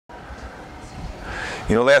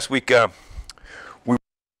Last week we were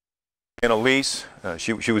in Loos.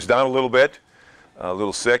 She was down a little bit, a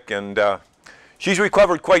little sick, and she's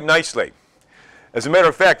recovered quite nicely. As a matter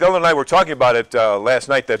of fact, Ellen and I were talking about it last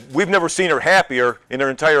night, that we've never seen her happier in her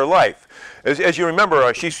entire life. As you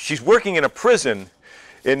remember, she's working in a prison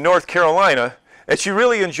in North Carolina, and she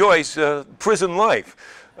really enjoys prison life.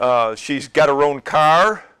 She's got her own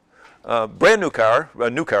car, brand new car, a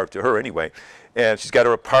new car to her anyway. And she's got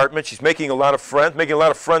her apartment. She's making a lot of friends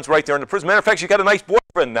right there in the prison. Matter of fact, she's got a nice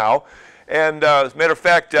boyfriend now. And as a matter of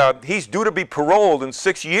fact, he's due to be paroled in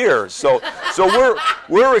 6 years. So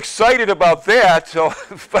we're excited about that. So,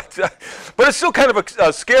 but it's still kind of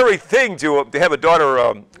a scary thing to have a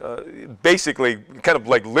daughter basically kind of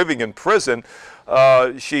like living in prison.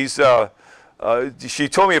 She told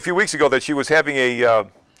me a few weeks ago that she was having a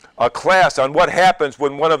class on what happens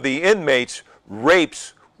when one of the inmates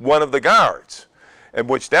rapes one of the guards, and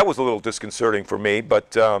which that was a little disconcerting for me,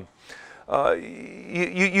 but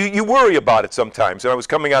you worry about it sometimes. And I was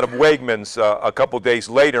coming out of Wegmans a couple days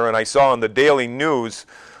later, and I saw in the Daily News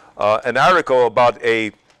an article about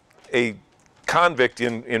a convict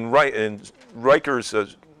in Rikers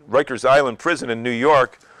Island prison in New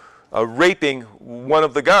York raping one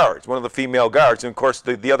of the guards, one of the female guards. And of course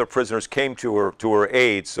the other prisoners came to her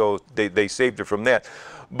aid, so they saved her from that.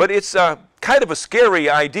 But it's kind of a scary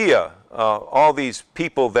idea, all these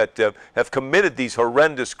people that have committed these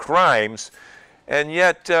horrendous crimes, and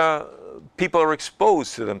yet people are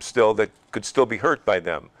exposed to them still that could still be hurt by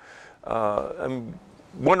them. I'm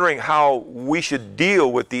wondering how we should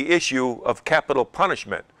deal with the issue of capital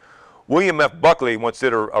punishment. William F. Buckley once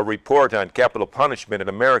did a report on capital punishment in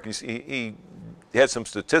America. He had some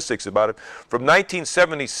statistics about it. From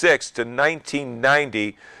 1976 to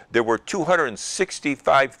 1990, there were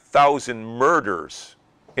 265,000 murders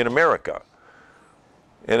in America.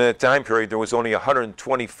 And in that time period, there was only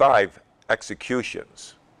 125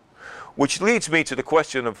 executions. Which leads me to the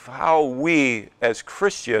question of how we as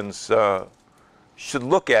Christians should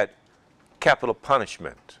look at capital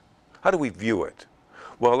punishment. How do we view it?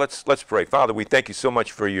 Well, let's pray. Father, we thank you so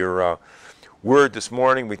much for your word this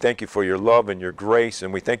morning. We thank you for your love and your grace,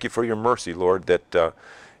 and we thank you for your mercy, Lord, that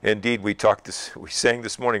indeed we sang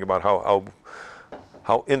this morning about how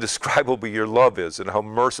indescribable your love is and how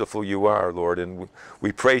merciful you are, Lord, and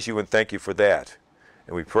we praise you and thank you for that.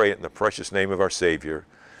 And we pray it in the precious name of our Savior.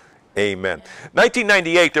 Amen.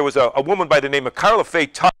 1998, there was a woman by the name of Carla Faye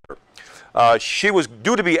Tucker. She was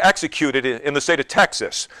due to be executed in the state of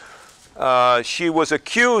Texas. She was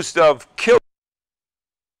accused of killing,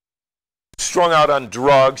 strung out on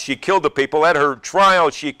drugs. She killed the people. At her trial,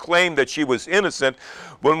 she claimed that she was innocent.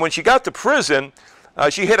 When she got to prison,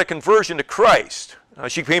 she had a conversion to Christ.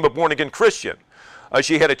 She became a born-again Christian.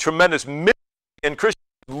 She had a tremendous ministry in Christian,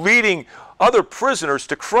 leading other prisoners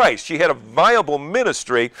to Christ. She had a viable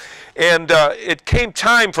ministry, and it came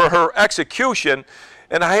time for her execution.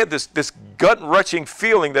 And I had this gut-wrenching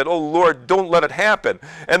feeling that, oh, Lord, don't let it happen.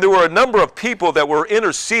 And there were a number of people that were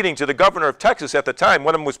interceding to the governor of Texas at the time.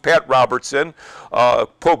 One of them was Pat Robertson,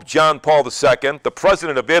 Pope John Paul II, the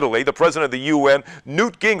president of Italy, the president of the UN,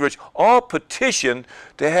 Newt Gingrich, all petitioned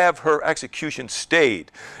to have her execution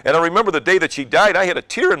stayed. And I remember the day that she died, I had a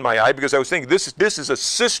tear in my eye because I was thinking, this is a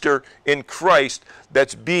sister in Christ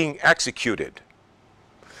that's being executed.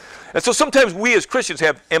 And so sometimes we as Christians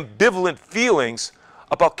have ambivalent feelings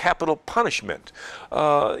about capital punishment.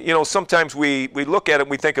 Sometimes we look at it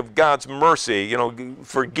and we think of God's mercy,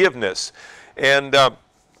 forgiveness. And a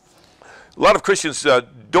lot of Christians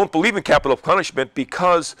don't believe in capital punishment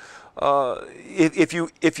because if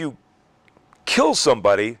you kill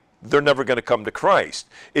somebody, they're never going to come to Christ.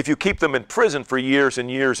 If you keep them in prison for years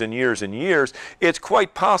and years and years and years, it's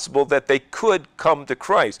quite possible that they could come to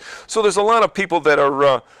Christ. So there's a lot of people that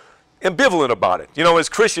are ambivalent about it. As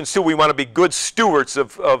Christians too, we want to be good stewards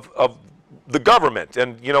of the government.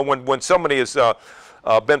 And when somebody has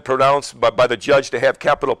been pronounced by the judge to have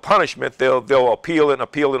capital punishment, they'll appeal it and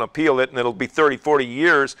appeal it and appeal it, and it'll be 30, 40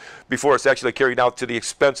 years before it's actually carried out to the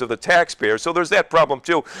expense of the taxpayer. So there's that problem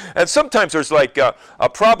too. And sometimes there's like a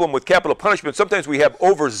problem with capital punishment. Sometimes we have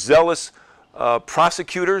overzealous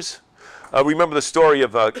prosecutors. Remember the story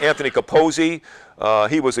of Anthony Capozzi.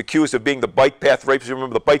 He was accused of being the bike path rapist.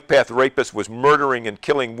 Remember, the bike path rapist was murdering and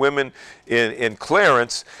killing women in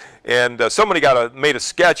Clarence. And somebody made a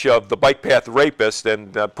sketch of the bike path rapist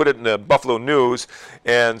and put it in the Buffalo News.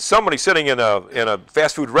 And somebody sitting in a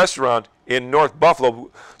fast food restaurant in North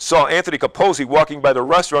Buffalo saw Anthony Capozzi walking by the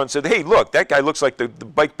restaurant and said, "Hey, look, that guy looks like the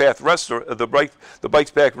bike path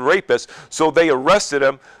rapist." So they arrested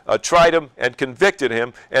him, tried him, and convicted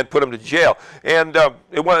him, and put him to jail. And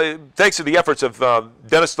thanks to the efforts of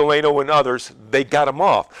Dennis Delano and others, they got him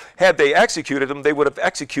off. Had they executed him, they would have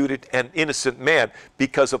executed an innocent man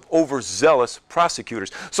because of overzealous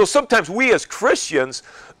prosecutors. So sometimes we as Christians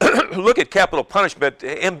look at capital punishment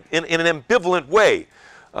in an ambivalent way.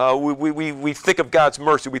 We think of God's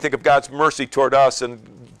mercy. We think of God's mercy toward us, and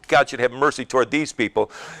God should have mercy toward these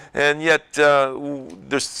people. And yet, there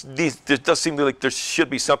does seem like there should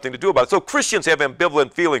be something to do about it. So Christians have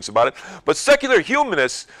ambivalent feelings about it, but secular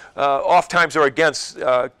humanists oftentimes are against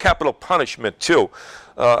capital punishment too.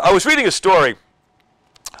 I was reading a story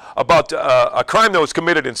about a crime that was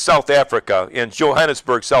committed in South Africa, in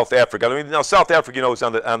Johannesburg, South Africa. I mean, now South Africa, you know, is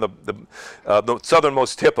on the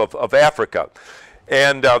southernmost tip of Africa.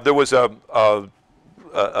 And there was a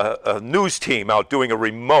news team out doing a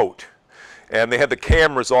remote, and they had the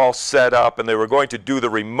cameras all set up, and they were going to do the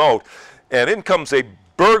remote, and in comes a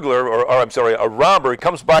burglar, or I'm sorry, a robber. He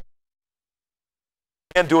comes by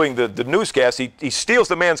and doing the newscast. He steals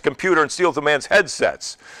the man's computer and steals the man's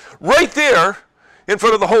headsets right there in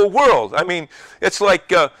front of the whole world. I mean, it's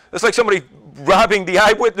like somebody robbing the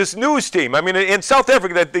eyewitness news team. I mean, in South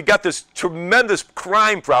Africa, they got this tremendous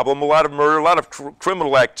crime problem, a lot of murder, a lot of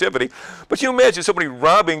criminal activity. But you imagine somebody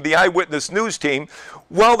robbing the eyewitness news team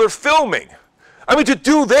while they're filming. I mean, to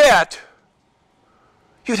do that,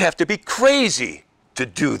 you'd have to be crazy to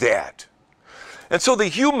do that. And so the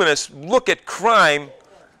humanists look at crime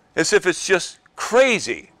as if it's just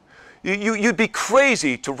crazy. You'd be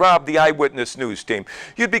crazy to rob the eyewitness news team.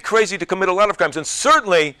 You'd be crazy to commit a lot of crimes. And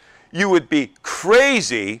certainly, you would be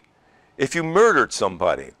crazy if you murdered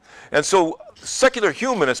somebody. And so secular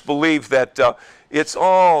humanists believe that it's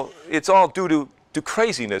all due to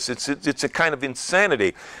craziness. It's a kind of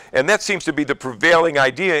insanity. And that seems to be the prevailing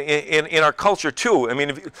idea in our culture too. I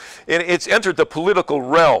mean, it's entered the political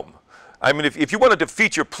realm. I mean, if you want to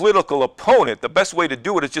defeat your political opponent, the best way to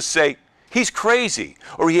do it is just say, he's crazy,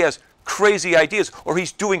 or he has crazy ideas, or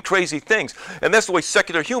he's doing crazy things. And that's the way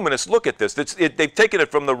secular humanists look at this. They've taken it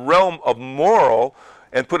from the realm of moral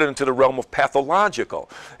and put it into the realm of pathological.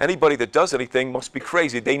 Anybody that does anything must be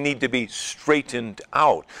crazy. They need to be straightened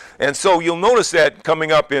out. And so you'll notice that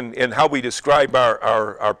coming up in how we describe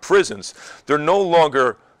our prisons. They're no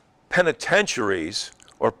longer penitentiaries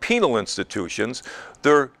or penal institutions.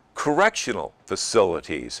 They're correctional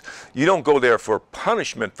facilities. You don't go there for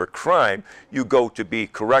punishment for crime. You go to be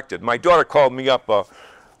corrected. My daughter called me up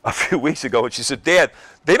a few weeks ago, and she said, Dad,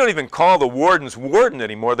 they don't even call the wardens warden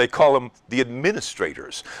anymore. They call them the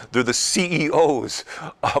administrators. They're the CEOs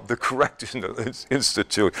of the Correctional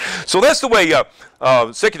Institute. So that's the way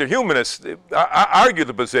secular humanists argue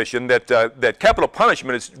the position that capital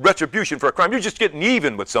punishment is retribution for a crime. You're just getting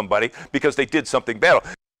even with somebody because they did something bad.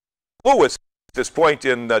 Loos, at this point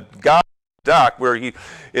in God Doc, where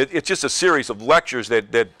it's just a series of lectures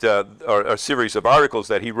that are a series of articles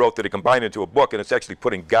that he wrote that he combined into a book, and it's actually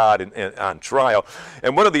putting God on trial.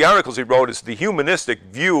 And one of the articles he wrote is the humanistic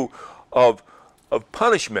view of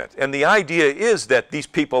punishment. And the idea is that these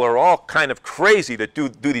people are all kind of crazy, that do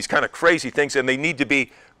these kind of crazy things, and they need to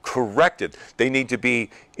be corrected. They need to be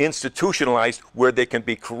institutionalized where they can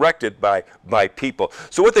be corrected by people.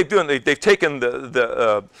 So what they've done, they've taken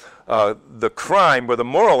the crime or the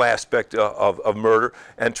moral aspect of murder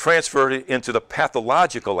and transferred it into the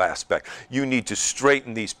pathological aspect. You need to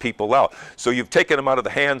straighten these people out. So you've taken them out of the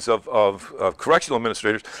hands of correctional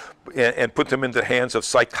administrators and put them into the hands of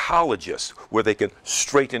psychologists where they can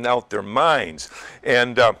straighten out their minds.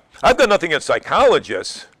 And I've done nothing against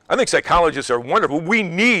psychologists. I think psychologists are wonderful. We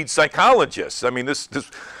need psychologists. I mean, I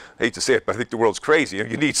hate to say it, but I think the world's crazy.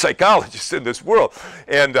 You need psychologists in this world.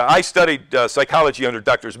 And I studied psychology under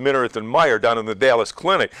Drs. Minirth and Meyer down in the Dallas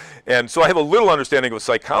Clinic. And so I have a little understanding of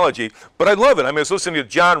psychology, but I love it. I mean, I was listening to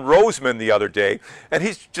John Roseman the other day, and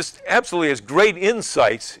he's just absolutely has great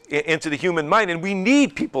insights into the human mind. And we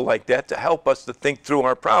need people like that to help us to think through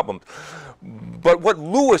our problems. But what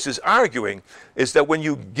Loos is arguing is that when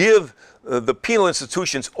you give the penal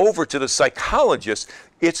institutions over to the psychologists,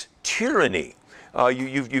 it's tyranny.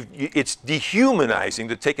 It's dehumanizing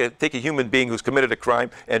to take a human being who's committed a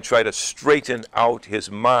crime and try to straighten out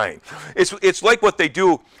his mind. It's like what they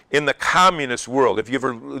do in the communist world. If you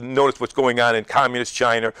ever notice what's going on in communist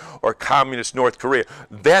China or communist North Korea,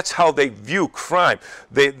 that's how they view crime.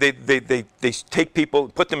 They take people,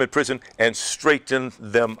 put them in prison, and straighten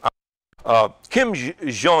them out. Kim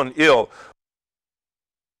Jong-il,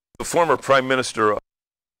 the former prime minister,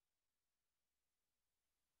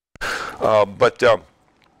 but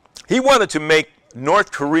he wanted to make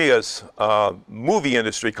North Korea's movie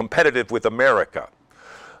industry competitive with America.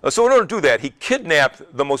 So in order to do that, he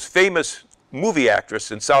kidnapped the most famous movie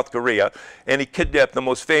actress in South Korea, and he kidnapped the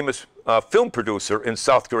most famous film producer in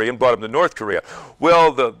South Korea and brought him to North Korea.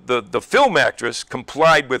 Well, the film actress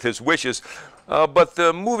complied with his wishes, but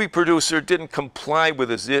the movie producer didn't comply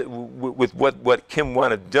with what Kim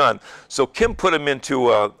wanted done. So Kim put him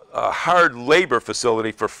into a hard labor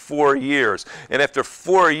facility for 4 years. And after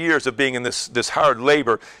 4 years of being in this hard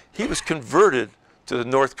labor, he was converted to the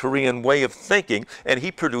North Korean way of thinking, and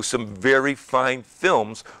he produced some very fine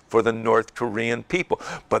films for the North Korean people.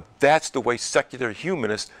 But that's the way secular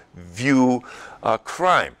humanists view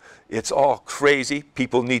crime. It's all crazy.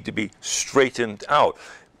 People need to be straightened out.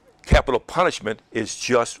 Capital punishment is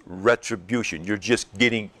just retribution. You're just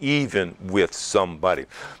getting even with somebody.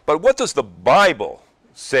 But what does the Bible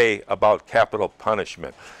say about capital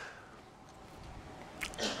punishment?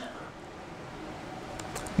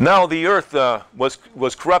 Now the earth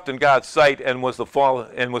was corrupt in God's sight and was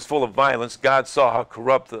full of violence. God saw how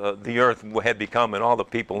corrupt the earth had become and all the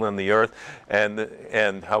people in the earth,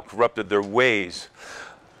 and how corrupted their ways.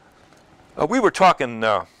 We were talking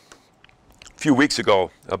a few weeks ago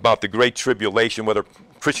about the Great Tribulation, whether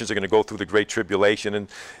Christians are going to go through the Great Tribulation,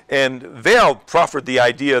 and Val proffered the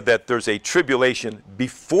idea that there's a tribulation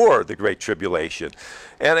before the Great Tribulation.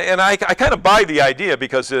 And I kind of buy the idea,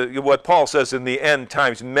 because what Paul says, in the end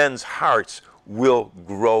times, men's hearts will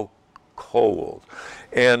grow cold.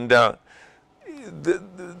 And the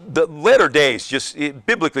latter days, just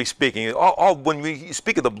biblically speaking, when we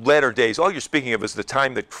speak of the latter days, all you're speaking of is the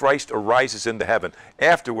time that Christ arises into heaven.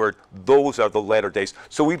 Afterward, those are the latter days.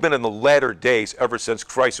 So we've been in the latter days ever since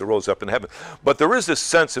Christ arose up in heaven. But there is this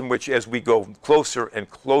sense in which, as we go closer and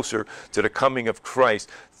closer to the coming of Christ,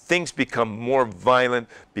 things become more violent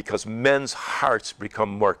because men's hearts become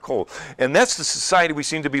more cold. And that's the society we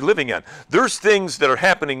seem to be living in. There's things that are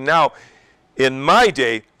happening now in my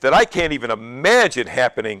day that I can't even imagine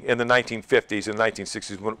happening in the 1950s and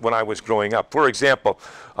 1960s when I was growing up. For example,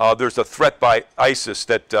 there's a threat by ISIS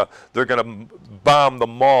that they're going to bomb the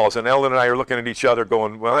malls. And Ellen and I are looking at each other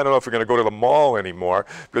going, well, I don't know if we're going to go to the mall anymore,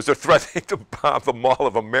 because they're threatening to bomb the Mall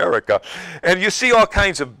of America. And you see all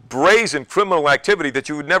kinds of brazen criminal activity that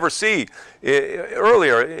you would never see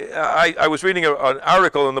earlier. I was reading an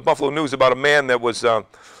article in the Buffalo News about a man that was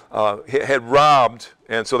had robbed,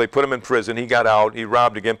 and so they put him in prison. He got out. He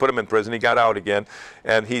robbed again, put him in prison. He got out again,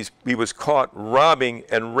 and he was caught robbing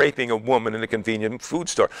and raping a woman in a convenient food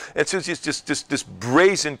store. And so it's just this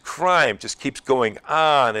brazen crime just keeps going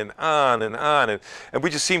on and on and on, and we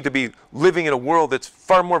just seem to be living in a world that's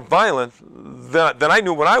far more violent than I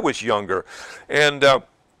knew when I was younger, and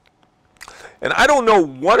I don't know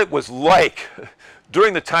what it was like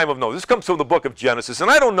during the time of Noah. This comes from the book of Genesis, and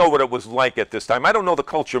I don't know what it was like at this time. I don't know the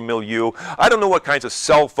culture milieu. I don't know what kinds of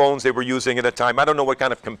cell phones they were using at the time. I don't know what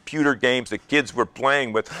kind of computer games the kids were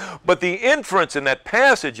playing with. But the inference in that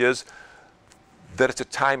passage is that it's a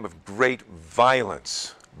time of great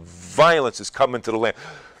violence. Violence has come into the land.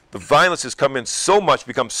 The violence has come in so much,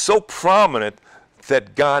 become so prominent,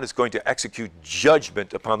 that God is going to execute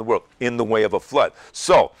judgment upon the world in the way of a flood.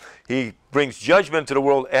 So he brings judgment to the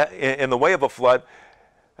world in the way of a flood.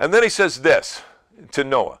 And then he says this to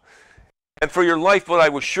Noah: "And for your life, I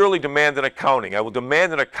will surely demand an accounting. I will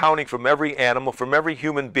demand an accounting from every animal, from every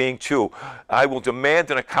human being too. I will demand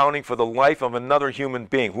an accounting for the life of another human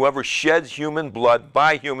being. Whoever sheds human blood,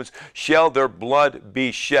 by humans shall their blood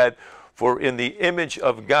be shed. For in the image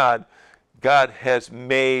of God, God has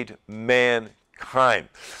made mankind."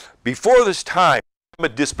 Before this time, I'm a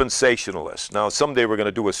dispensationalist. Now, someday we're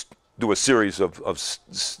going to do a series of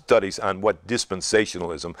studies on what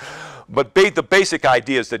dispensationalism. But the basic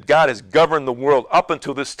idea is that God has governed the world up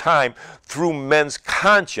until this time through men's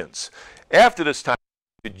conscience. After this time,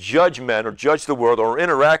 to judge men or judge the world or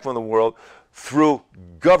interact with the world through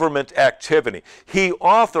government activity. He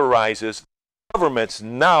authorizes governments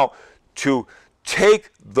now to take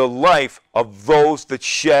the life of those that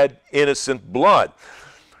shed innocent blood.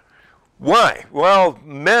 Why? Well,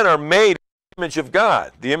 men are made in the image of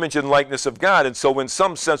God, the image and likeness of God. And so in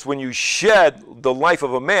some sense, when you shed the life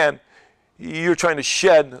of a man, you're trying to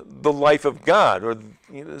shed the life of God.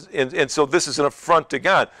 And so this is an affront to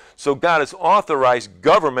God. So God has authorized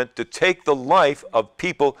government to take the life of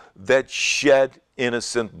people that shed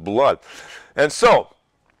innocent blood. And so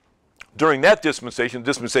during that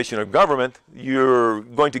dispensation of government, you're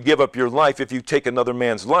going to give up your life if you take another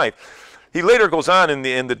man's life. He later goes on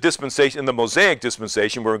in the dispensation, in the Mosaic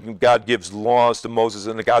dispensation, where God gives laws to Moses,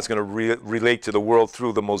 and God's going to relate to the world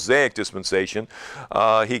through the Mosaic dispensation.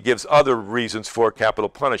 He gives other reasons for capital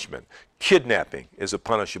punishment. Kidnapping is a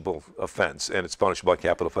punishable offense, and it's punishable by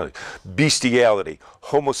capital punishment. Bestiality,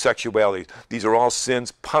 homosexuality, these are all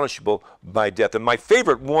sins punishable by death. And my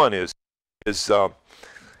favorite one is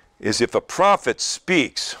is if a prophet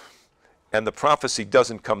speaks and the prophecy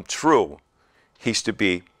doesn't come true, he's to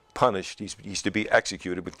be punished. He's to be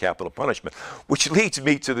executed with capital punishment, which leads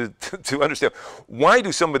me to understand, why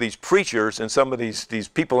do some of these preachers and some of these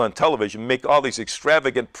people on television make all these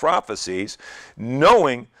extravagant prophecies,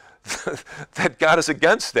 knowing that God is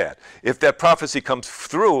against that? If that prophecy comes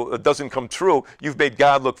through, it doesn't come true, you've made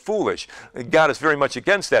God look foolish. God is very much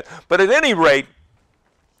against that. But at any rate,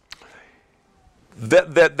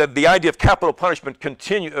 that the idea of capital punishment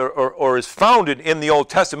or is founded in the Old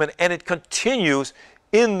Testament, and it continues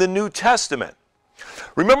in the New Testament.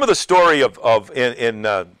 Remember the story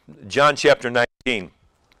in John chapter 19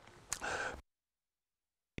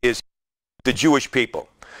 is the Jewish people.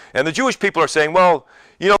 And the Jewish people are saying, well,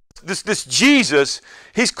 you know, this Jesus,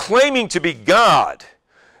 he's claiming to be God,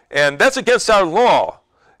 and that's against our law.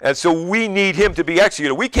 And so we need him to be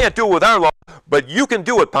executed. We can't do it with our law, but you can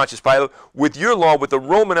do it, Pontius Pilate, with your law, with the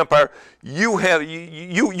Roman Empire. You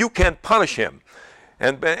can punish him.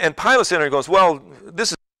 And Pilate sitting there goes, well,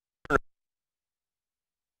 this is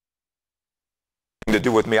to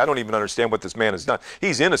do with me. I don't even understand what this man has done.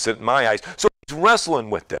 He's innocent in my eyes. So he's wrestling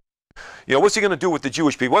with them. You know, what's he going to do with the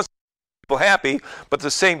Jewish people? What's people happy, but at the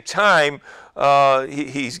same time,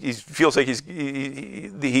 he feels like he's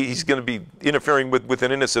going to be interfering with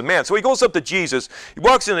an innocent man. So he goes up to Jesus. He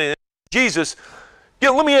walks in, and Jesus, you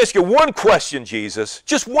know, let me ask you one question, Jesus.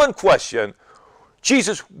 Just one question.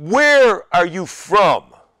 Jesus, where are you from?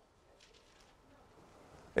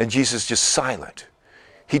 And Jesus is just silent.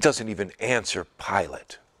 He doesn't even answer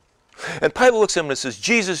Pilate. And Pilate looks at him and says,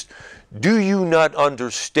 Jesus, do you not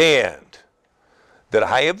understand that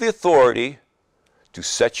I have the authority to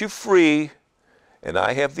set you free, and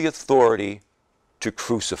I have the authority to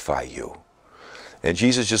crucify you? And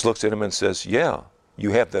Jesus just looks at him and says, yeah,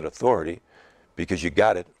 you have that authority because you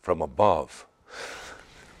got it from above.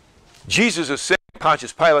 Jesus is saying,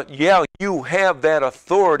 Pontius Pilate, yeah, you have that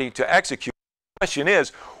authority to execute. The question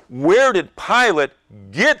is, where did Pilate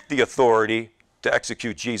get the authority to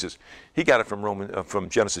execute Jesus? He got it from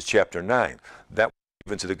Genesis chapter 9. That was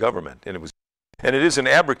given to the government, and it isn't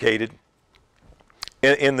abrogated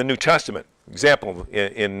in the New Testament. Example,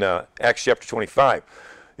 in Acts chapter 25.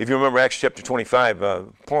 If you remember Acts chapter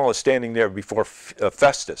 25, Paul is standing there before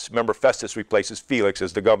Festus. Remember, Festus replaces Felix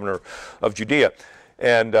as the governor of Judea.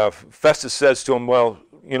 And Festus says to him, well,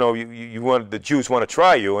 you know, the Jews want to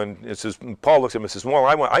try you. And it says, Paul looks at him and says, well,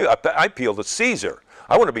 I appeal to Caesar.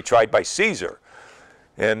 I want to be tried by Caesar.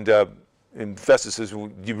 And Festus says, well,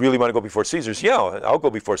 do you really want to go before Caesar? Yeah, I'll go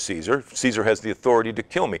before Caesar. Caesar has the authority to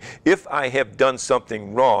kill me. If I have done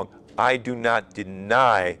something wrong, I do not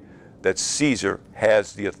deny that Caesar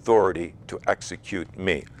has the authority to execute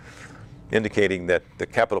me, indicating that the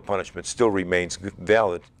capital punishment still remains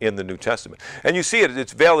valid in the New Testament. And you see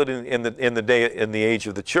it's valid in the age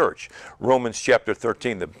of the church. Romans chapter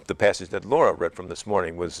 13, the passage that Laura read from this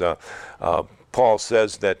morning, was Paul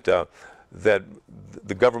says that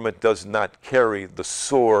the government does not carry the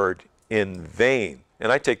sword in vain.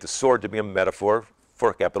 And I take the sword to be a metaphor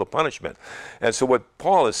for capital punishment. And so what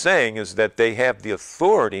Paul is saying is that they have the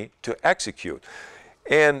authority to execute.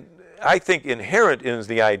 And I think inherent in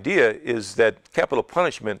the idea is that capital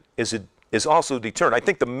punishment is also deterrent. I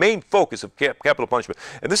think the main focus of capital punishment,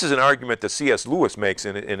 and this is an argument that C.S. Lewis makes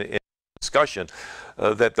in discussion,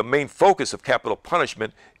 that the main focus of capital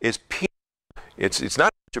punishment is penal. It's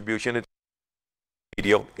not retribution, it's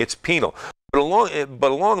remedial, it's penal. But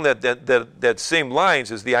along that same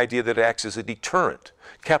lines is the idea that it acts as a deterrent.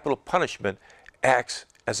 Capital punishment acts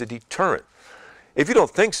as a deterrent. If you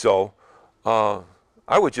don't think so,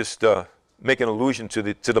 I would just make an allusion to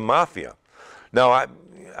the mafia. Now,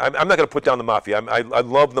 I'm not going to put down the mafia. I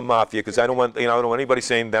love the mafia because I don't want anybody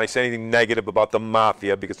saying that I say anything negative about the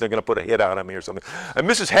mafia because they're going to put a hit out on me or something. And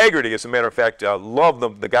Mrs. Haggerty, as a matter of fact,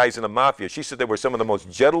 loved the guys in the mafia. She said they were some of the most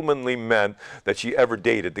gentlemanly men that she ever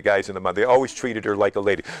dated. The guys in the mafia, they always treated her like a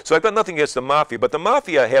lady. So I've got nothing against the mafia, but the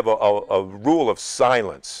mafia have a rule of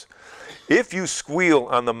silence. If you squeal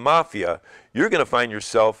on the mafia, you're going to find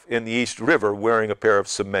yourself in the East River wearing a pair of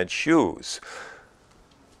cement shoes.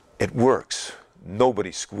 It works.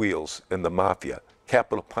 Nobody squeals in the mafia.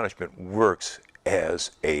 Capital punishment works as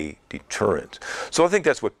a deterrent. So I think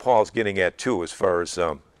that's what Paul's getting at too as far as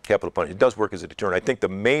capital punishment. It does work as a deterrent. I think the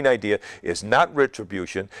main idea is not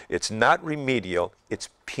retribution, it's not remedial, it's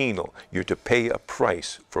penal. You're to pay a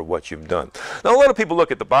price for what you've done. Now a lot of people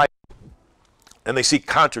look at the Bible and they see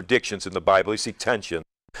contradictions in the Bible, they see tension.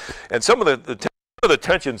 And some of the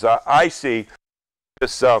tensions I see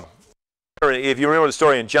this if you remember the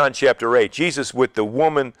story in John chapter 8, Jesus with the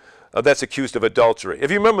woman that's accused of adultery. If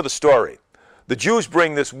you remember the story, the Jews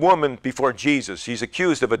bring this woman before Jesus. She's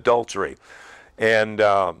accused of adultery. And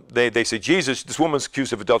they say, Jesus, this woman's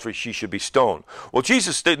accused of adultery. She should be stoned. Well,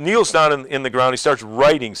 Jesus kneels down in the ground. He starts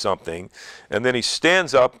writing something. And then he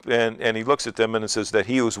stands up and he looks at them and it says that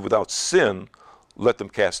he who is without sin, let them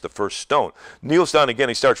cast the first stone. Kneels down again.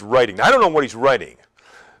 He starts writing. I don't know what he's writing.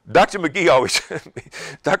 Dr.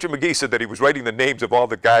 McGee said that he was writing the names of all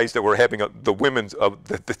the guys that were having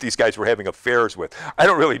that these guys were having affairs with. I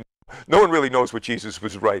don't really know. No one really knows what Jesus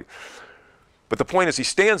was writing. But the point is, he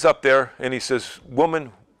stands up there and he says,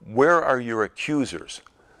 woman, where are your accusers?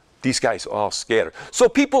 These guys all scatter. So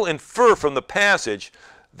people infer from the passage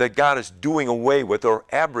that God is doing away with or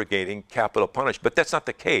abrogating capital punishment. But that's not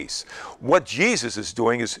the case. What Jesus is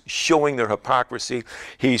doing is showing their hypocrisy.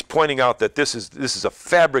 He's pointing out that this is a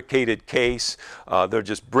fabricated case. They're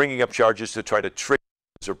just bringing up charges to try to trick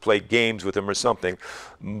or play games with him or something.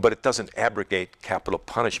 But it doesn't abrogate capital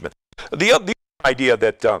punishment. The other idea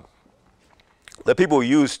that people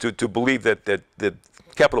use to believe that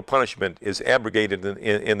capital punishment is abrogated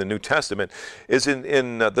in the New Testament is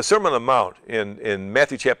in the Sermon on the Mount in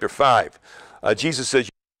Matthew chapter 5. Jesus says,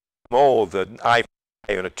 an eye for an eye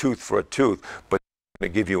and a tooth for a tooth, but I'm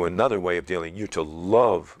going to give you another way of dealing. You're to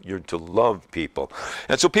love people.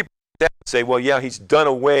 And so people say, well, yeah, he's done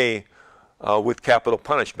away with capital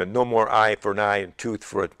punishment. No more eye for an eye and tooth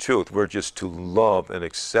for a tooth. We're just to love and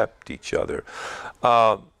accept each other.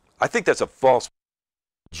 I think that's a false.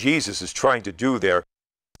 Jesus is trying to do there.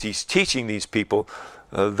 He's teaching these people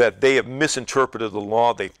that they have misinterpreted the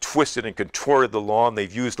law, they've twisted and contorted the law, and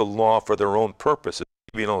they've used the law for their own purposes.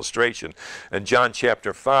 I'll give you an illustration. In John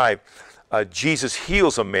chapter 5, Jesus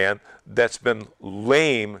heals a man that's been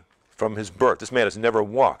lame from his birth. This man has never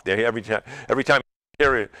walked. Every time he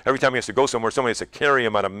has to go somewhere, somebody has to carry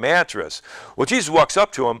him on a mattress. Well, Jesus walks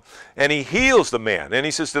up to him and he heals the man, and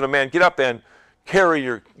he says to the man, "Get up and carry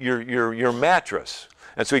your mattress."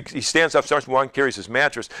 And so he stands up, starts walking, carries his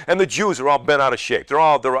mattress, and the Jews are all bent out of shape.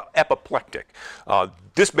 They're apoplectic.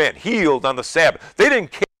 This man healed on the Sabbath. They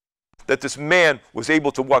didn't care that this man was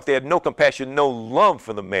able to walk. They had no compassion, no love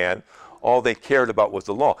for the man. All they cared about was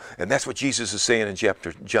the law. And that's what Jesus is saying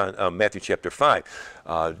in Matthew chapter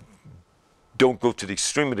 5. Don't go to the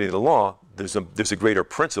extremity of the law. There's a greater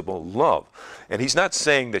principle, love. And he's not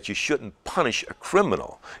saying that you shouldn't punish a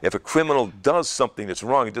criminal. If a criminal does something that's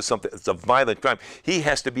wrong, he does something that's a violent crime, he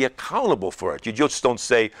has to be accountable for it. You just don't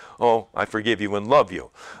say, oh, I forgive you and love you.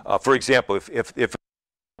 For example, if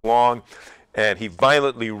wrong and he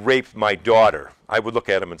violently raped my daughter, I would look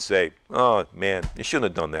at him and say, oh man, you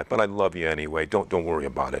shouldn't have done that, but I love you anyway. Don't worry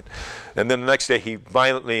about it. And then the next day he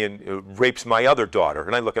violently rapes my other daughter,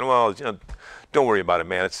 and I look at him, well, don't worry about it,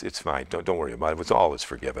 man. It's fine. Don't worry about it. It's all is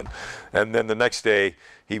forgiven. And then the next day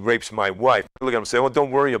he rapes my wife. I look at him and say, well,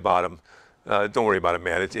 don't worry about him. Don't worry about it,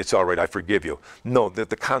 man. It's all right. I forgive you. No, the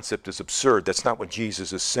concept is absurd. That's not what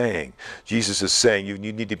Jesus is saying. Jesus is saying you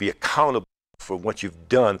need to be accountable for what you've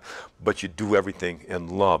done, but you do everything in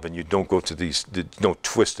love, and you don't go to don't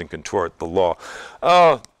twist and contort the law.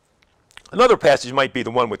 Another passage might be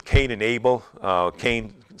the one with Cain and Abel.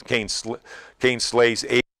 Cain slays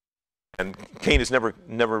Abel, and Cain has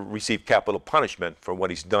never received capital punishment for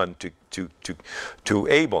what he's done to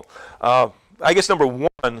Abel. I guess number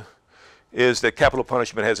one is that capital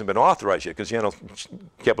punishment hasn't been authorized yet, because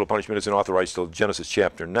capital punishment isn't authorized till Genesis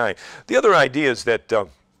chapter 9. The other idea is that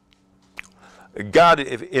God,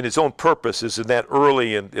 in his own purpose, is in that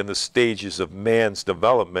early in the stages of man's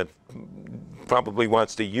development, probably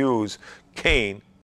wants to use Cain